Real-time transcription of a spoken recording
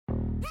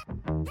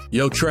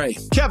Yo, Trey.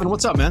 Kevin,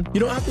 what's up, man?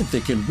 I've been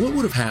thinking, what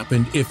would have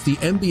happened if the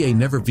NBA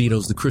never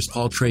vetoes the Chris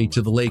Paul trade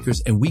to the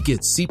Lakers and we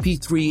get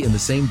CP3 in the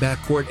same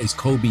backcourt as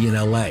Kobe in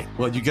LA?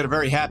 Well, you get a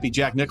very happy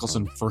Jack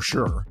Nicholson for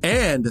sure.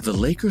 And the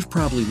Lakers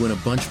probably win a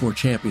bunch more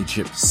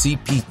championships.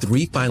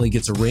 CP3 finally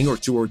gets a ring or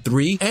two or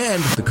three,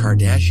 and the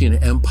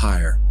Kardashian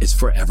empire is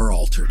forever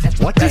altered.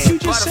 What did you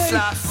just say?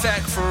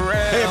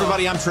 Hey,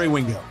 everybody, I'm Trey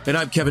Wingo. And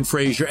I'm Kevin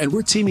Frazier, and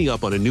we're teaming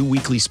up on a new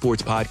weekly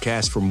sports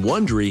podcast from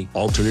Wondery,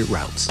 Alternate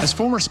Routes. As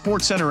former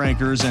Sports Center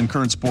anchors and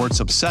current sports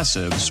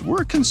obsessives,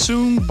 we're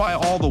consumed by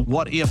all the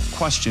what-if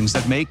questions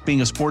that make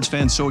being a sports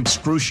fan so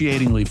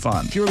excruciatingly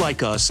fun. If you're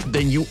like us,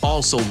 then you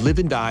also live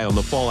and die on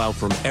the fallout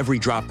from every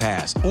drop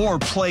pass. Or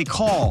play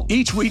call.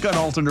 Each week on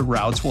Alternate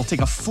Routes, we'll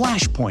take a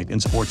flashpoint in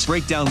sports,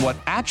 break down what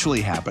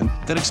actually happened,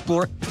 then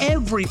explore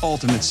every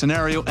alternate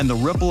scenario and the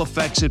ripple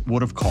effects it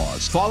would have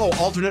caused. Follow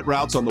Alternate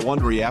Routes on the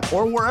Wondery app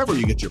or wherever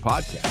you get your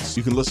podcasts.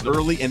 You can listen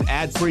early and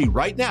ad-free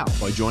right now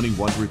by joining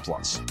Wondery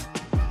Plus.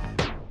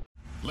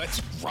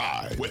 Let's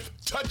ride with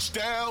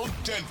Touchdown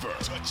Denver.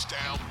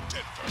 Touchdown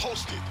Denver.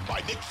 Hosted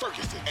by Nick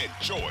Ferguson and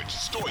George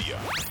Stoya.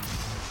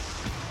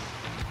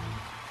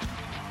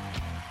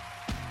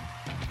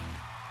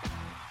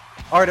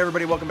 All right,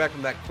 everybody, welcome back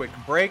from that quick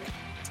break.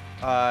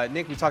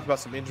 Nick, we talked about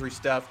some injury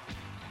stuff.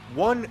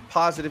 One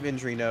positive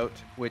injury note,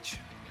 which,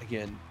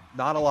 again,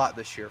 not a lot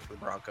this year for the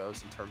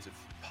Broncos in terms of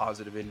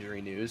positive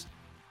injury news,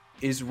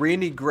 is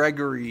Randy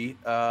Gregory.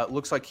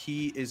 Looks like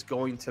he is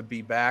going to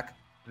be back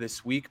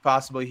this week,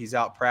 possibly. He's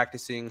out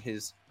practicing.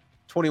 His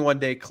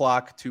 21-day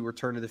clock to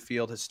return to the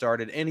field has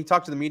started. And he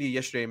talked to the media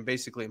yesterday and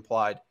basically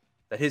implied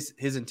that his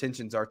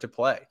intentions are to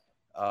play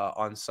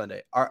on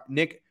Sunday.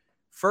 Nick,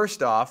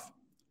 first off,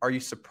 are you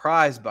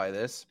surprised by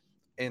this?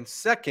 And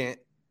second,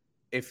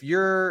 if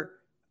you're,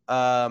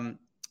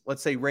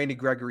 let's say, Randy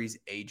Gregory's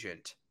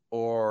agent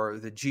or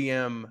the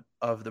GM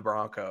of the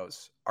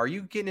Broncos, are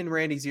you getting in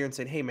Randy's ear and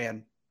saying, hey,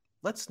 man,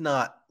 let's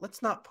not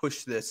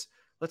push this.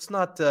 Let's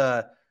not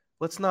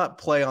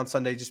play on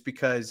Sunday just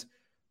because,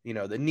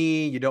 the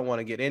knee, you don't want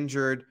to get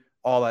injured,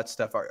 all that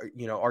stuff.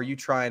 Are you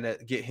trying to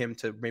get him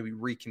to maybe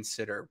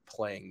reconsider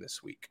playing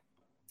this week?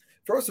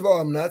 First of all,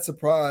 I'm not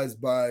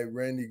surprised by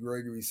Randy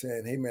Gregory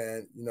saying, hey,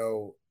 man,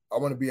 I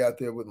want to be out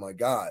there with my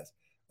guys.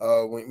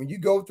 When you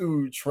go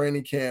through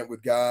training camp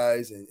with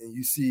guys and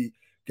you see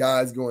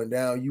guys going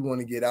down, you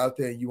want to get out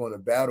there and you want to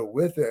battle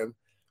with them.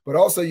 But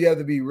also you have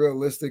to be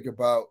realistic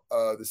about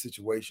the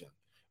situation.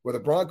 Well, the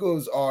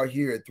Broncos are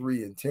here at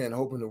 3-10,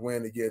 hoping to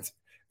win against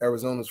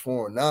Arizona's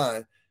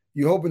 4-9.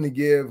 You're hoping to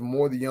give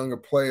more of the younger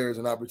players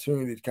an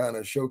opportunity to kind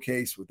of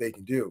showcase what they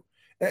can do.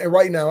 And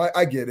right now,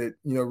 I get it.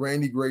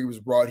 Randy Gregory was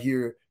brought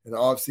here in the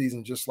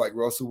offseason just like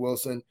Russell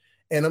Wilson,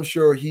 and I'm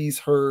sure he's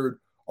heard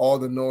all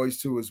the noise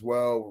too as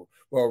well.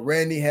 Well,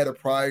 Randy had a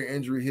prior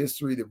injury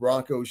history. The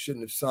Broncos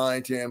shouldn't have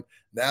signed him.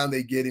 Now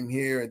they get him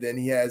here, and then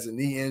he has a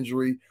knee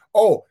injury.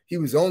 Oh, he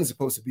was only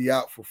supposed to be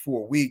out for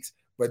 4 weeks.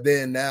 But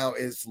then now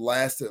it's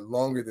lasted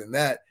longer than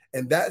that.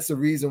 And that's the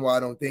reason why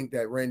I don't think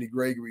that Randy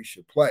Gregory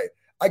should play.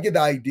 I get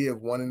the idea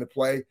of wanting to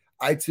play.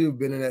 I, too, have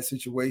been in that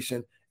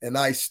situation, and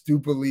I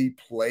stupidly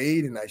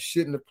played, and I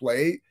shouldn't have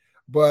played.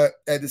 But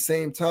at the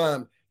same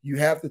time, you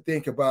have to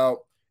think about,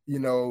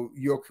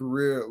 your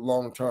career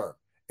long term.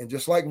 And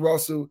just like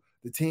Russell,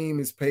 the team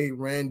has paid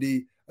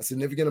Randy a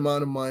significant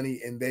amount of money,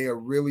 and they are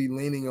really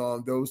leaning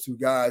on those two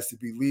guys to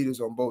be leaders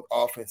on both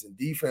offense and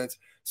defense.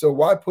 So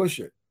why push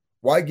it?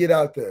 Why get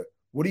out there?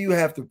 What do you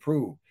have to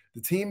prove?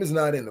 The team is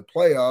not in the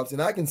playoffs,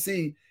 and I can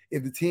see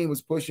if the team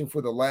was pushing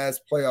for the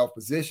last playoff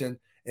position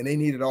and they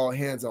needed all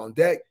hands on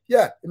deck,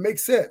 yeah, it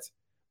makes sense.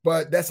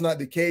 But that's not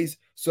the case.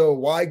 So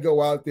why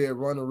go out there,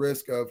 run a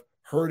risk of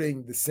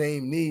hurting the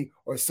same knee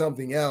or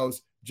something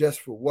else just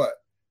for what?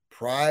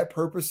 Pride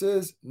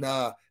purposes?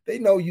 Nah, they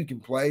know you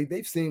can play.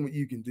 They've seen what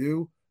you can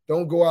do.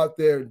 Don't go out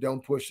there and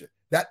don't push it.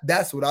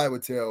 That's what I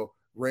would tell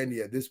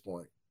Randy at this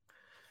point.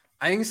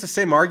 I think it's the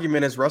same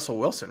argument as Russell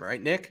Wilson,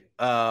 right, Nick?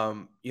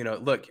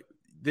 Look,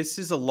 this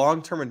is a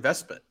long-term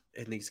investment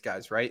in these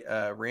guys, right?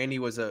 Randy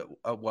was a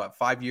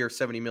 5-year,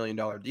 $70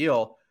 million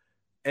deal.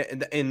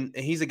 And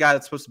he's a guy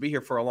that's supposed to be here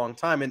for a long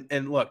time.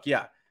 And look,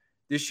 yeah,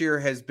 this year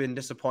has been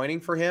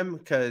disappointing for him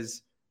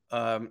because,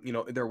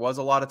 there was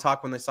a lot of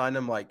talk when they signed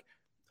him, like,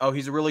 oh,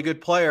 he's a really good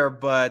player,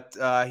 but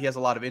he has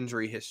a lot of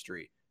injury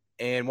history.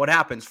 And what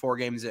happens 4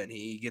 games in?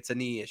 He gets a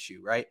knee issue,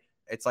 right?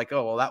 It's like,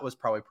 oh, well, that was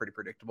probably pretty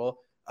predictable.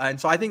 And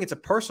so I think it's a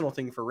personal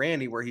thing for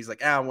Randy where he's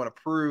like, I want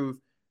to prove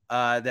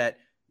that,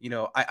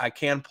 I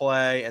can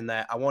play and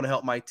that I want to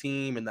help my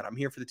team and that I'm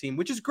here for the team,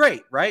 which is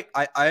great, right?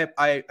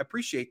 I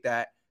appreciate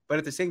that. But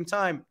at the same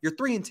time, you're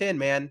 3-10,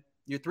 man.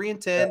 You're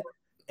 3-10,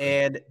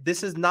 and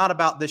this is not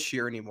about this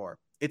year anymore.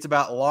 It's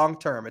about long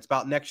term. It's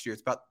about next year.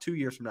 It's about 2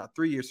 years from now,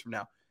 3 years from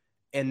now.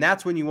 And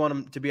that's when you want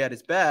him to be at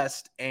his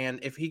best. And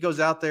if he goes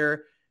out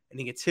there and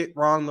he gets hit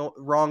the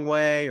wrong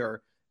way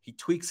or he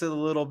tweaks it a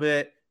little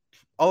bit,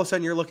 all of a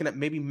sudden you're looking at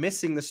maybe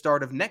missing the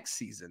start of next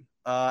season.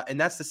 And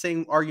that's the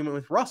same argument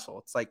with Russell.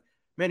 It's like,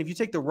 man, if you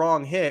take the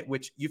wrong hit,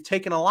 which you've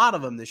taken a lot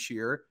of them this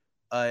year,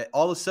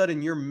 all of a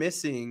sudden you're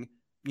missing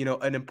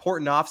an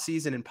important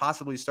offseason and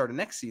possibly start a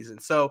next season.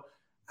 So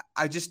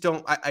I just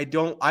don't,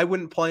 I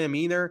wouldn't play him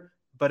either.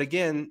 But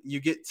again, you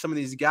get some of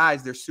these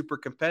guys, they're super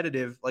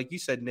competitive. Like you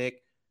said,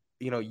 Nick,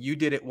 you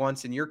did it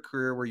once in your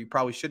career where you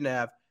probably shouldn't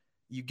have.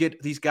 You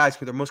get these guys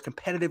who are the most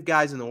competitive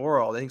guys in the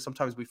world. I think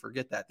sometimes we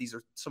forget that. These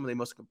are some of the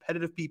most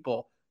competitive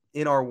people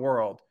in our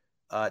world.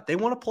 They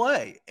want to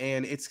play,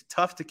 and it's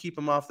tough to keep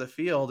them off the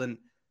field. And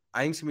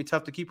I think it's going to be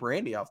tough to keep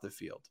Randy off the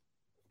field.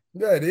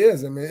 Yeah, it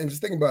is. I mean, and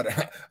just think about it.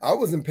 I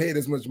wasn't paid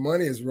as much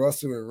money as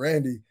Russell and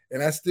Randy,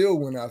 and I still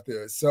went out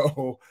there.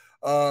 So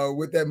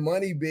with that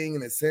money being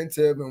an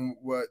incentive, and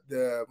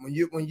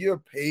when you're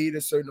paid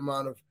a certain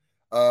amount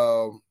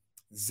of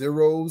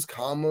zeros,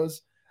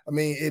 commas, I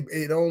mean,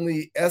 it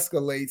only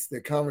escalates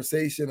the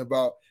conversation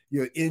about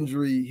your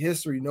injury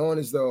history, knowing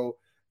as though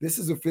this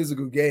is a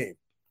physical game.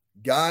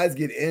 Guys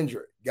get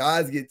injured.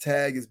 Guys get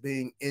tagged as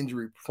being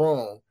injury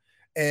prone.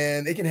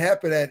 And it can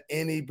happen at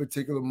any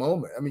particular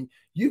moment. I mean,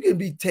 you can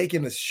be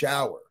taking a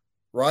shower,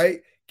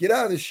 right? Get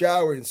out of the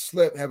shower and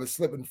have a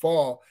slip and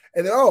fall.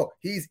 And then,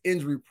 he's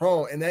injury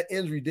prone. And that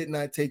injury did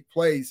not take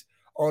place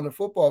on the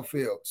football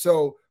field.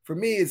 So for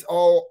me, it's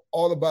all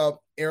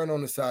about erring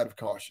on the side of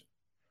caution.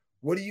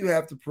 What do you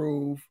have to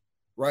prove,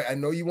 right? I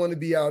know you want to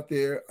be out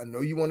there. I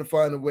know you want to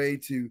find a way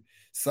to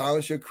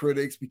silence your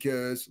critics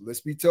because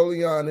let's be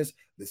totally honest.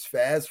 Let's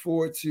fast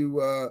forward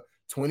to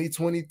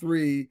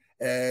 2023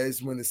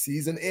 as when the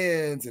season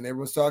ends and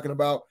everyone's talking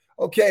about,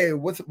 okay,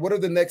 what are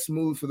the next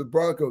moves for the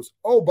Broncos?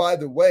 Oh, by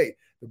the way,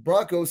 the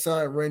Broncos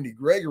signed Randy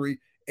Gregory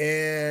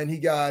and he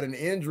got an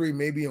injury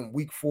maybe in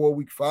week 4,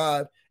 week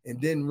 5,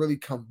 and didn't really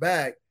come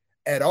back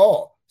at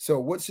all. So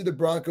what should the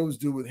Broncos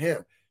do with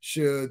him?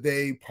 Should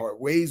they part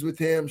ways with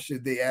him?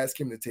 Should they ask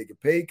him to take a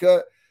pay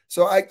cut?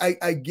 So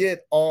I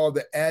get all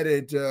the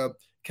added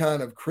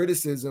kind of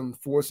criticism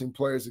forcing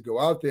players to go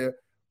out there,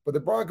 but the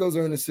Broncos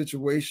are in a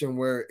situation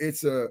where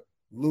it's a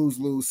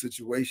lose-lose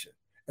situation.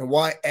 And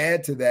why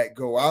add to that,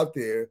 go out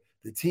there,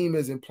 the team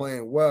isn't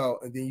playing well,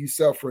 and then you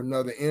suffer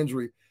another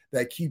injury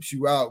that keeps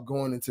you out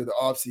going into the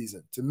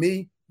offseason? To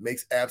me,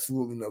 makes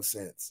absolutely no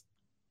sense.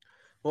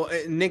 Well,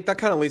 Nick, that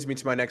kind of leads me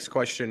to my next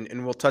question,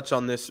 and we'll touch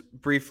on this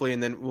briefly,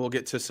 and then we'll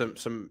get to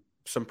some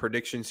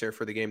predictions here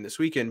for the game this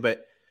weekend.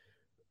 But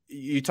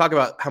you talk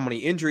about how many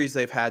injuries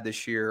they've had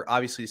this year.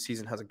 Obviously, the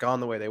season hasn't gone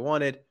the way they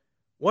wanted.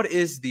 What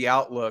is the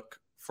outlook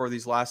for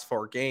these last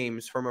 4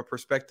 games from a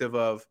perspective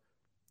of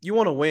you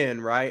want to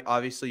win, right?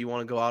 Obviously, you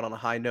want to go out on a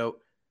high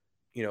note.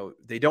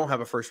 They don't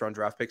have a first-round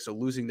draft pick, so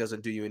losing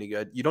doesn't do you any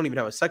good. You don't even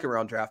have a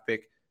second-round draft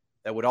pick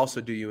that would also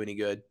do you any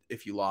good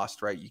if you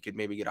lost, right? You could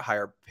maybe get a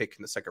higher pick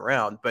in the second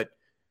round. But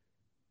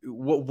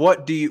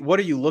what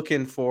are you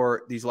looking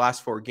for these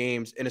last 4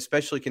 games? And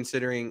especially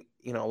considering,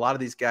 a lot of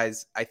these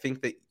guys, I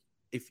think that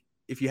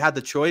if you had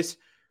the choice,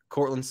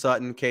 Cortland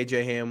Sutton,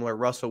 KJ Hamler,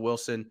 Russell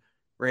Wilson,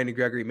 Randy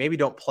Gregory, maybe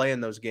don't play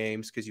in those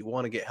games because you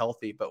want to get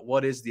healthy. But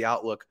what is the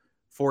outlook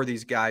for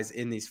these guys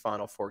in these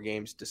final 4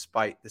 games,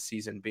 despite the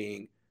season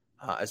being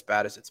as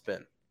bad as it's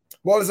been?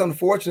 Well, it's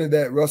unfortunate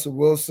that Russell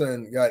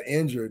Wilson got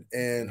injured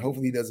and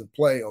hopefully he doesn't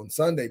play on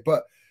Sunday.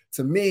 But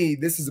to me,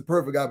 this is a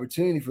perfect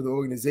opportunity for the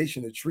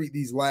organization to treat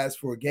these last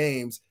 4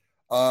 games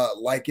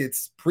like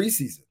it's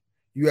preseason.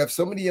 You have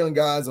so many young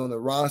guys on the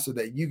roster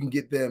that you can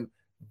get them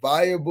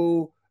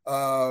viable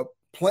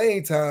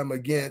playing time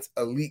against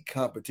elite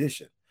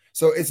competition.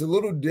 So it's a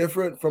little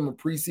different from a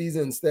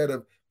preseason. Instead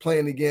of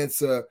playing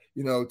against 2s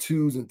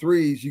and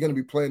 3s, you're going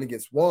to be playing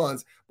against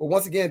 1s. But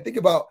once again, think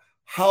about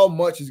how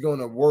much is going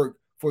to work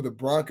for the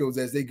Broncos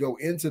as they go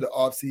into the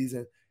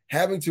offseason,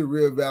 having to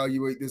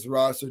reevaluate this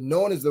roster,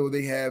 knowing as though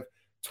they have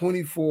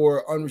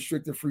 24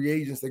 unrestricted free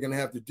agents they're going to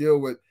have to deal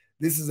with.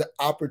 This is an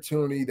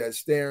opportunity that's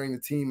staring the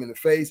team in the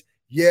face.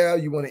 Yeah,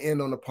 you want to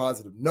end on a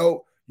positive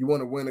note. You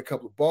want to win a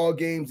couple of ball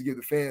games to give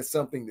the fans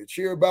something to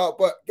cheer about.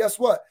 But guess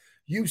what?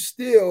 You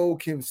still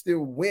can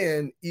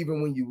win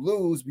even when you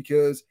lose,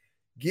 because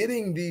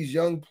getting these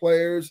young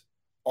players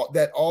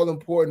that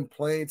all-important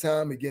playing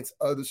time against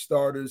other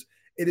starters,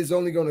 it is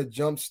only going to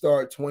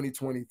jumpstart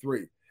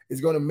 2023.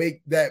 It's going to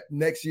make that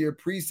next year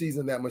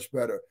preseason that much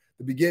better,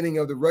 the beginning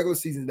of the regular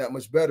season that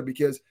much better,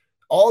 because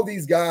all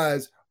these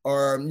guys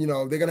are,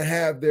 they're going to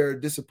have their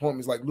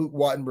disappointments, like Luke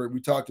Wattenberg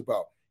we talked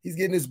about. He's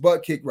getting his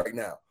butt kicked right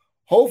now.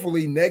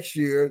 Hopefully next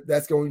year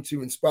that's going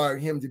to inspire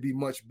him to be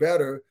much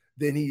better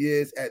than he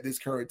is at this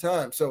current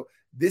time. So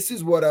this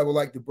is what I would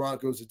like the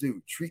Broncos to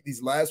do. Treat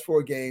these last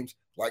 4 games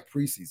like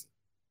preseason.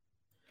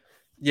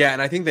 Yeah,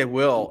 and I think they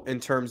will in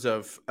terms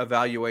of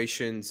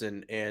evaluations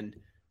and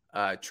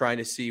trying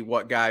to see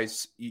what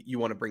guys you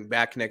want to bring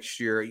back next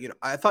year.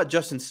 I thought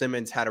Justin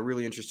Simmons had a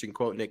really interesting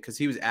quote, Nick, because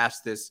he was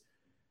asked this,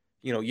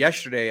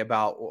 yesterday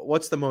about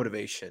what's the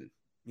motivation,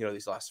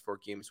 these last 4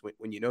 games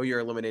when you're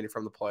eliminated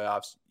from the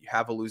playoffs, you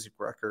have a losing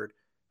record,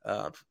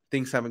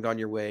 things haven't gone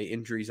your way,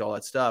 injuries, all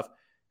that stuff.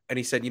 And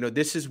he said,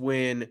 this is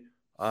when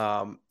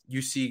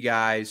you see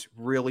guys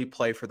really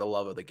play for the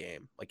love of the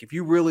game. Like if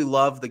you really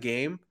love the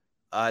game,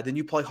 then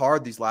you play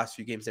hard these last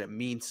few games and it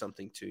means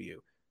something to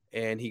you.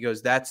 And he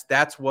goes, that's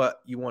what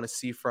you want to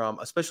see from,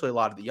 especially a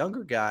lot of the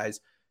younger guys,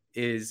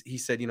 is he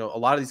said, a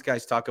lot of these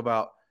guys talk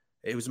about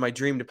it was my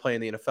dream to play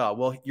in the NFL.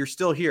 Well, you're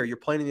still here. You're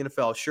playing in the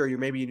NFL. Sure,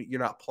 you're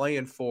not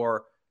playing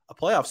for a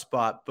playoff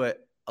spot,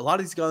 but a lot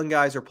of these young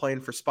guys are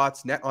playing for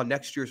spots on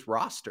next year's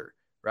roster,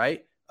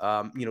 right?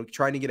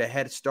 Trying to get a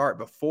head start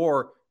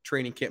before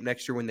training camp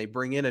next year when they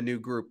bring in a new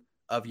group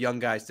of young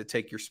guys to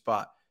take your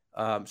spot.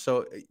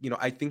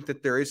 I think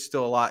that there is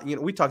still a lot.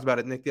 We talked about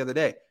it, Nick, the other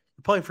day.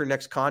 You're playing for your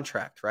next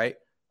contract, right?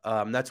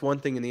 That's one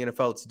thing in the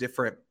NFL that's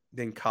different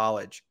than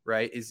college,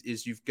 right?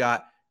 Is you've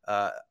got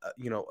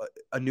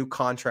a new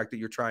contract that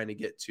you're trying to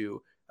get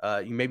to.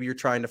 Maybe you're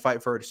trying to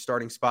fight for a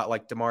starting spot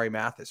like Damari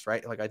Mathis,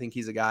 right? Like I think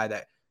he's a guy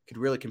that could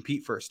really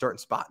compete for a starting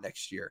spot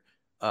next year.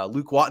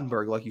 Luke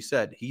Wattenberg, like you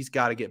said, he's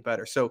got to get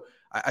better. So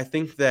I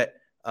think that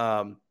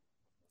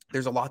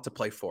there's a lot to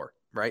play for,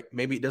 right?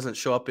 Maybe it doesn't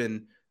show up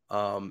in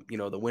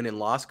the win and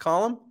loss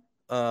column,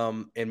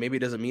 and maybe it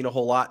doesn't mean a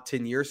whole lot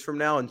 10 years from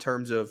now in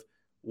terms of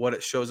what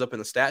it shows up in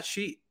the stat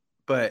sheet.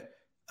 But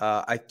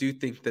I do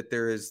think that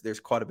there's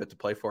quite a bit to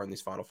play for in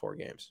these Final Four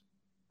games.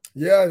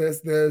 Yeah,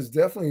 there's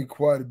definitely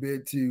quite a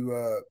bit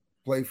to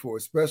play for,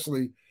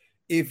 especially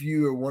if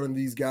you are one of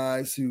these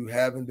guys who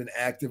haven't been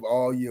active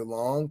all year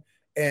long.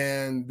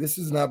 And this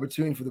is an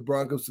opportunity for the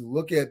Broncos to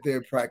look at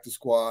their practice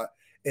squad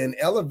and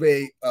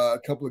elevate a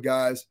couple of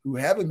guys who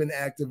haven't been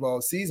active all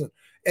season.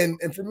 And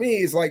for me,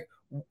 it's like,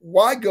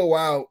 why go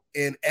out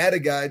and add a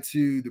guy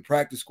to the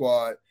practice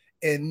squad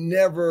and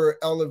never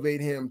elevate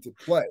him to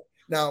play?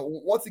 Now,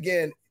 once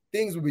again,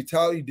 things would be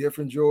totally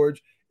different,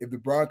 George, if the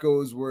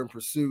Broncos were in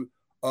pursuit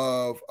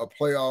of a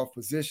playoff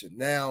position.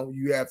 Now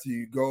you have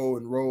to go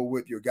and roll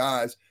with your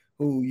guys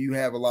who you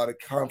have a lot of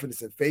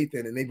confidence and faith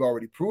in, and they've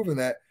already proven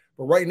that.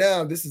 But right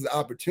now, this is an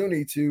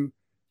opportunity to,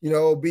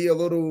 be a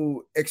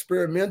little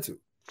experimental,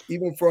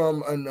 even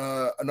from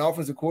an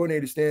offensive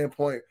coordinator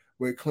standpoint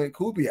with Clint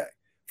Kubiak.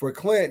 For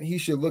Clint, he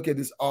should look at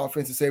this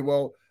offense and say,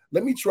 well,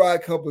 let me try a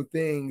couple of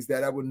things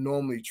that I would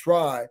normally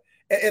try.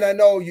 And I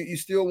know you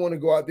still want to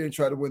go out there and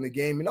try to win the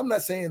game. And I'm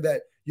not saying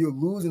that you're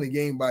losing the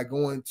game by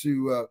going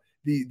to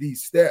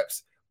these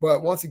steps.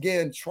 But once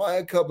again, try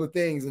a couple of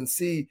things and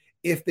see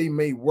if they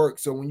may work.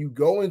 So when you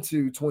go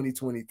into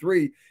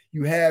 2023,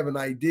 you have an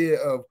idea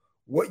of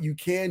what you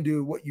can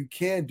do,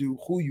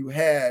 who you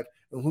have,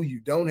 and who you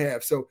don't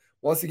have. So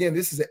once again,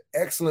 this is an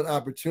excellent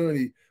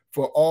opportunity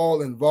for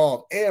all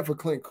involved and for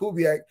Clint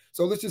Kubiak.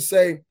 So let's just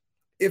say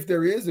if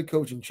there is a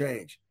coaching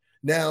change,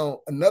 now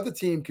another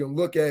team can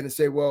look at it and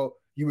say, well,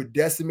 you were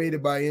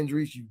decimated by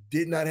injuries. You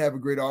did not have a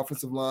great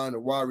offensive line or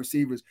wide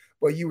receivers,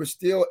 but you were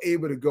still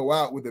able to go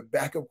out with a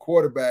backup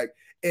quarterback.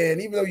 And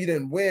even though you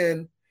didn't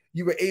win,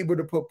 you were able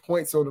to put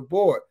points on the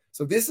board.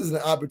 So this is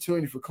an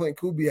opportunity for Clint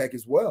Kubiak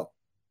as well.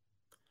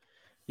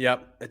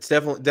 Yep, it's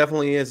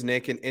definitely is,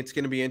 Nick, and it's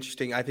going to be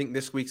interesting. I think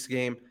this week's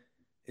game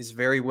is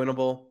very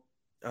winnable.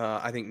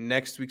 I think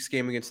next week's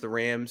game against the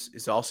Rams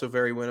is also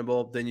very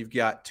winnable. Then you've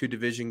got 2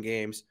 division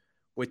games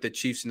with the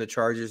Chiefs and the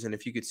Chargers, and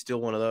if you could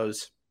steal one of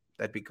those,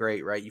 that'd be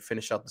great, right? You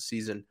finish out the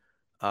season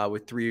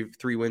with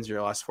three wins in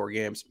your last 4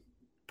 games.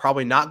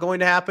 Probably not going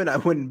to happen. I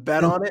wouldn't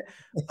bet on it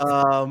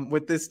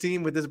with this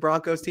team, with this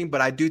Broncos team, but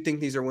I do think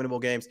these are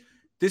winnable games.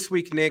 This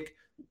week, Nick,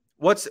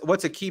 what's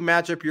a key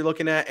matchup you're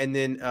looking at? And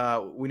then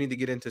we need to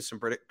get into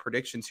some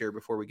predictions here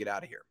before we get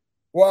out of here.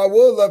 Well, I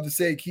would love to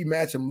say a key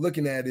match I'm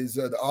looking at is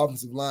the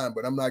offensive line,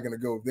 but I'm not going to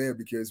go there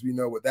because we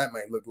know what that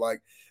might look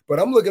like. But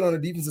I'm looking on the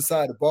defensive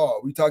side of the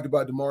ball. We talked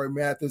about Damari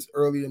Mathis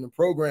earlier in the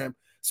program.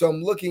 So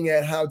I'm looking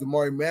at how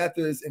Damari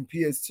Mathis and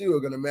PS2 are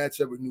going to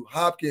match up with New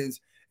Hopkins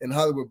and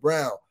Hollywood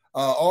Brown.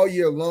 All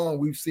year long,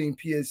 we've seen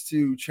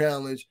PS2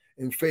 challenge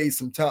and face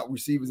some top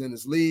receivers in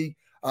this league.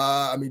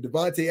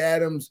 Devontae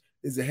Adams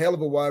is a hell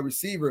of a wide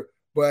receiver,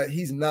 but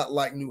he's not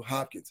like New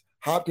Hopkins.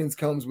 Hopkins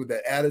comes with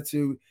that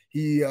attitude.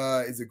 He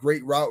is a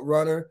great route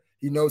runner.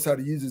 He knows how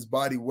to use his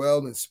body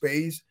well in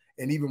space,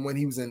 and even when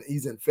he's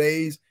in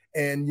phase.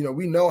 And,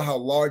 we know how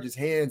large his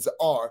hands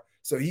are,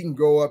 so he can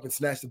go up and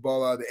snatch the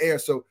ball out of the air.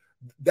 So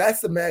that's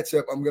the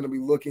matchup I'm going to be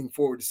looking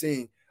forward to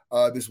seeing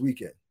this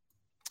weekend.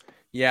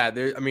 Yeah,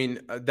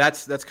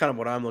 that's kind of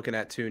what I'm looking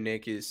at too,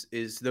 Nick,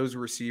 is those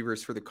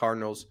receivers for the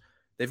Cardinals.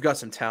 They've got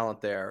some talent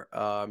there.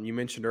 You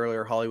mentioned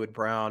earlier Hollywood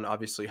Brown,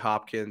 obviously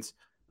Hopkins.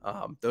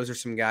 Those are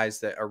some guys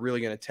that are really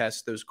going to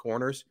test those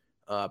corners.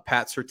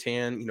 Pat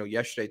Surtain,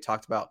 yesterday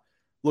talked about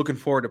looking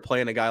forward to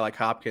playing a guy like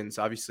Hopkins.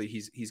 Obviously,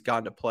 he's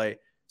gotten to play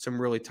some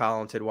really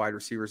talented wide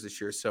receivers this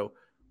year. So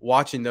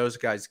watching those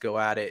guys go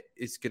at it,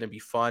 it's going to be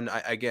fun.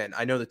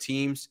 I know the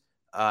teams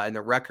and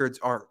the records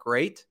aren't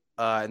great,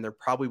 and there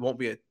probably won't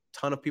be a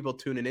ton of people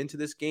tuning into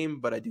this game,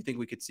 but I do think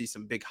we could see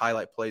some big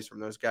highlight plays from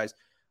those guys.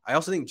 I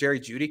also think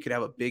Jerry Jeudy could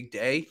have a big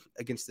day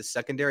against the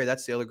secondary.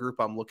 That's the other group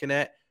I'm looking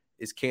at,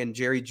 is can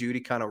Jerry Jeudy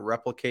kind of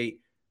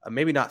replicate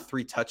maybe not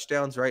 3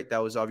 touchdowns, right? That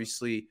was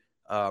obviously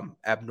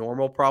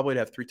abnormal probably to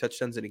have 3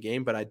 touchdowns in a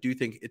game, but I do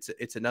think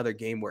it's another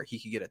game where he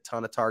could get a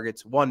ton of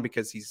targets. 1,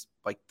 because he's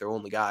like their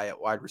only guy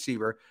at wide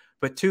receiver,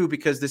 but 2,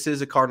 because this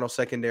is a Cardinal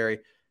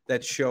secondary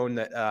that's shown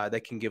that they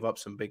can give up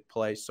some big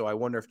plays. So I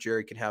wonder if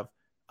Jerry can have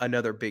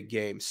another big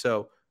game.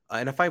 So,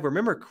 and if I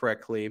remember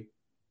correctly,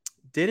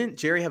 Didn't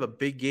Jerry have a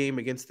big game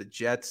against the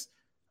Jets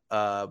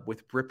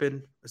with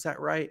Rippon? Is that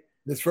right?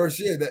 This first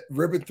year that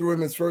Rippon threw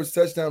him his first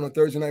touchdown on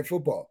Thursday Night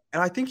Football.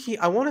 And I think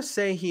I want to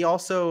say he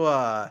also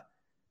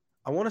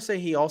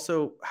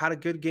had a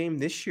good game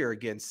this year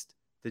against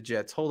the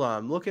Jets. Hold on.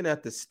 I'm looking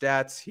at the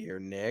stats here,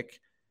 Nick.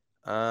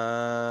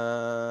 Where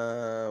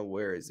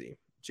is he?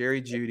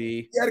 Jerry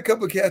Jeudy. He had a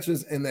couple of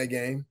catches in that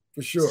game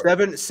for sure.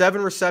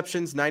 Seven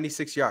receptions,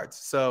 96 yards.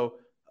 So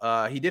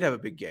he did have a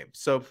big game.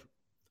 So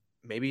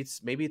maybe it's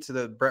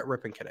the Brett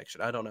Rippon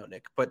connection. I don't know,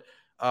 Nick. But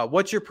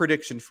what's your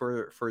prediction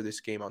for this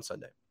game on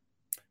Sunday?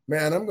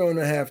 Man, I'm going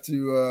to have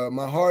to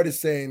my heart is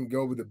saying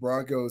go with the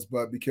Broncos,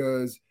 but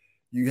because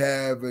you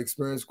have an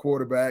experienced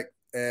quarterback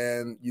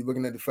and you're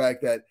looking at the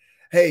fact that,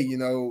 hey,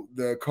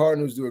 the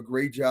Cardinals do a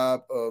great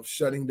job of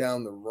shutting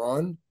down the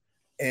run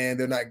and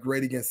they're not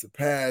great against the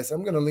pass,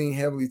 I'm going to lean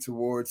heavily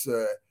towards,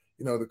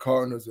 the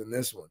Cardinals in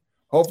this one.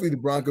 Hopefully the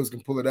Broncos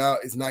can pull it out.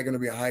 It's not going to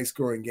be a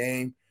high-scoring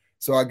game.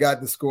 So I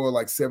got the score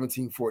like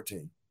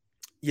 17-14.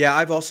 Yeah,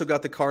 I've also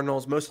got the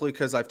Cardinals, mostly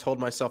because I've told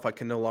myself I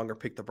can no longer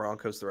pick the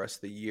Broncos the rest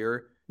of the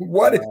year.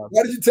 Why did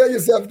you tell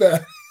yourself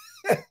that?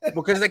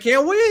 Because they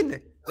can't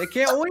win. They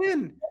can't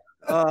win.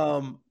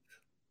 I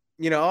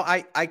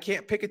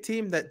can't pick a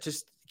team that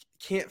just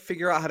can't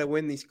figure out how to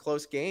win these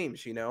close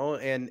games,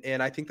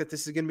 and I think that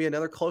this is going to be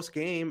another close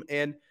game.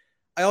 And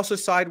I also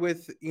side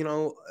with,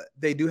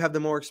 they do have the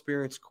more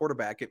experienced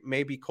quarterback. It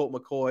may be Colt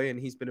McCoy, and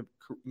he's been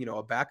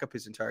a backup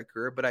his entire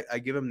career, but I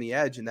give him the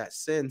edge in that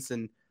sense.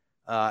 And,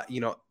 I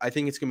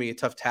think it's going to be a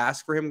tough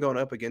task for him going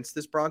up against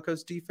this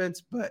Broncos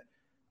defense, but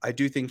I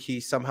do think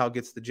he somehow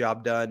gets the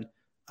job done.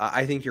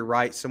 I think you're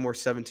right. Somewhere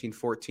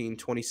 17-14,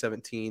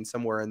 2017,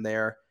 somewhere in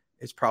there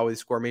is probably the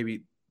score,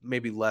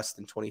 maybe less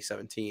than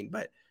 2017.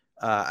 But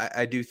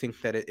I do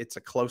think that it's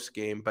a close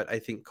game, but I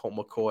think Colt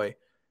McCoy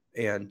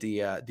and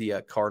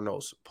the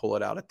Cardinals pull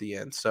it out at the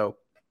end. So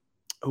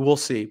we'll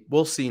see.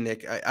 We'll see,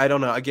 Nick. I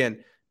don't know.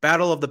 Again,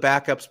 battle of the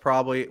backups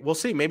probably. We'll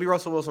see. Maybe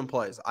Russell Wilson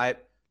plays. I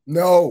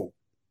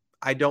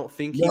don't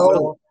think he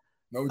will.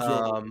 No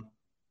joke.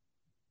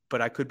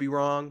 But I could be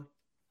wrong.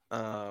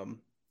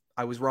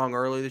 I was wrong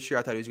earlier this year.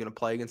 I thought he was going to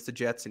play against the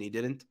Jets, and he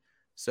didn't.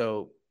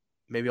 So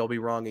maybe I'll be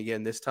wrong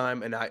again this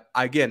time. And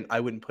I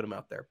wouldn't put him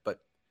out there, but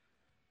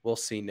we'll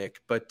see, Nick.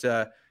 But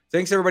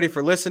thanks, everybody,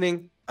 for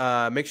listening.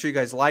 Make sure you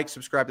guys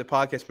subscribe to the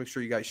podcast. Make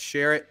sure you guys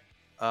share it.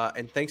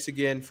 And thanks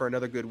again for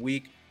another good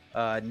week,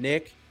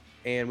 Nick.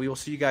 And we will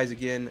see you guys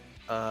again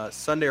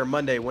Sunday or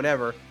Monday,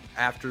 whenever,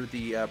 after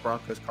the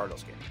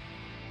Broncos-Cardinals game.